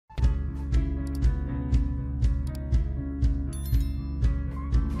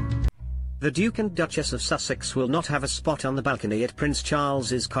The Duke and Duchess of Sussex will not have a spot on the balcony at Prince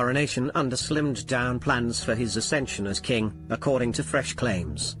Charles's coronation under slimmed-down plans for his ascension as king, according to fresh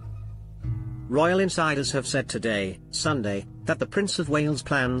claims. Royal insiders have said today, Sunday, that the Prince of Wales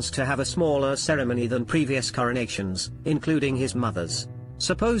plans to have a smaller ceremony than previous coronations, including his mother's.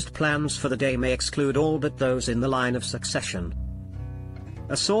 Supposed plans for the day may exclude all but those in the line of succession.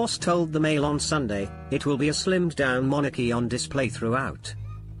 A source told the Mail on Sunday, it will be a slimmed-down monarchy on display throughout.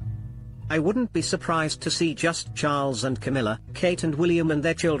 I wouldn't be surprised to see just Charles and Camilla, Kate and William and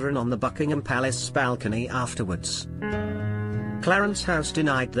their children on the Buckingham Palace balcony afterwards. Clarence House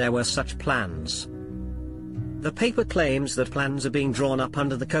denied there were such plans. The paper claims that plans are being drawn up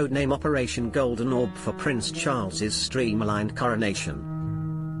under the codename Operation Golden Orb for Prince Charles's streamlined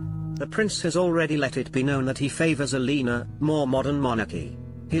coronation. The prince has already let it be known that he favors a leaner, more modern monarchy.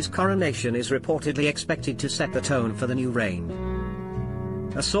 His coronation is reportedly expected to set the tone for the new reign.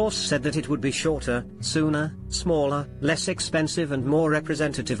 A source said that it would be shorter, sooner, smaller, less expensive and more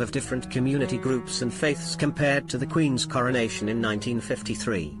representative of different community groups and faiths compared to the Queen's coronation in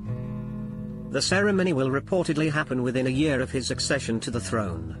 1953. The ceremony will reportedly happen within a year of his accession to the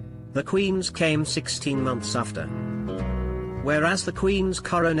throne. The Queen's came 16 months after. Whereas the Queen's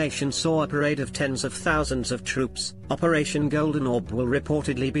coronation saw a parade of tens of thousands of troops, Operation Golden Orb will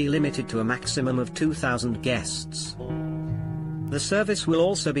reportedly be limited to a maximum of 2,000 guests. The service will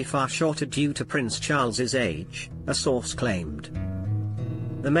also be far shorter due to Prince Charles's age, a source claimed.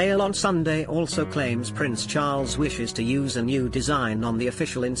 The Mail on Sunday also claims Prince Charles wishes to use a new design on the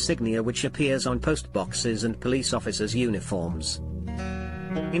official insignia which appears on post boxes and police officers' uniforms.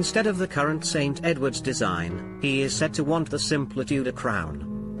 Instead of the current St. Edward's design, he is said to want the simpler Tudor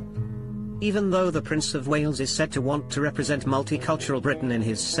crown. Even though the Prince of Wales is said to want to represent multicultural Britain in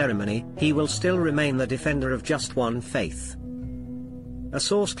his ceremony, he will still remain the defender of just one faith. A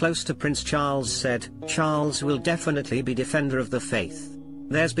source close to Prince Charles said, Charles will definitely be defender of the faith.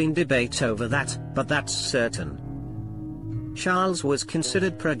 There's been debate over that, but that's certain. Charles was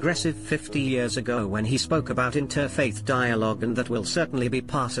considered progressive 50 years ago when he spoke about interfaith dialogue, and that will certainly be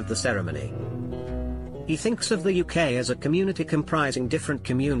part of the ceremony. He thinks of the UK as a community comprising different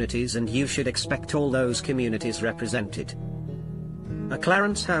communities, and you should expect all those communities represented. A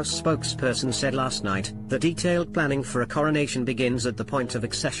Clarence House spokesperson said last night, the detailed planning for a coronation begins at the point of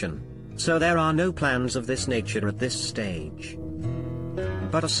accession, so there are no plans of this nature at this stage.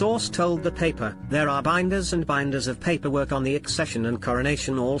 But a source told the paper, there are binders and binders of paperwork on the accession and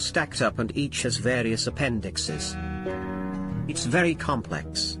coronation all stacked up, and each has various appendixes. It's very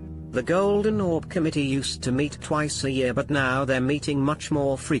complex. The Golden Orb Committee used to meet twice a year, but now they're meeting much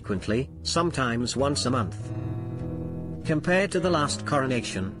more frequently, sometimes once a month. Compared to the last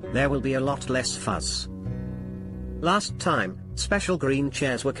coronation, there will be a lot less fuss. Last time, special green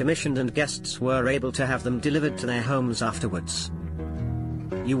chairs were commissioned and guests were able to have them delivered to their homes afterwards.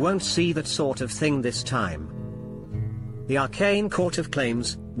 You won't see that sort of thing this time. The Arcane Court of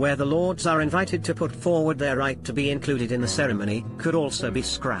Claims, where the lords are invited to put forward their right to be included in the ceremony, could also be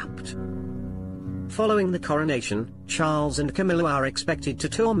scrapped. Following the coronation, Charles and Camilla are expected to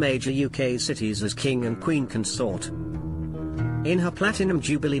tour major UK cities as King and Queen Consort. In her Platinum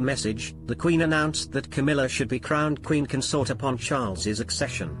Jubilee message, the Queen announced that Camilla should be crowned Queen Consort upon Charles's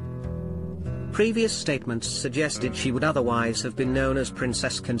accession. Previous statements suggested she would otherwise have been known as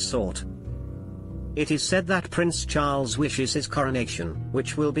Princess Consort. It is said that Prince Charles wishes his coronation,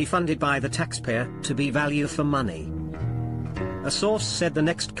 which will be funded by the taxpayer, to be value for money. A source said the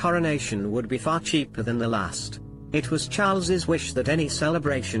next coronation would be far cheaper than the last. It was Charles's wish that any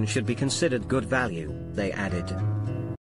celebration should be considered good value, they added.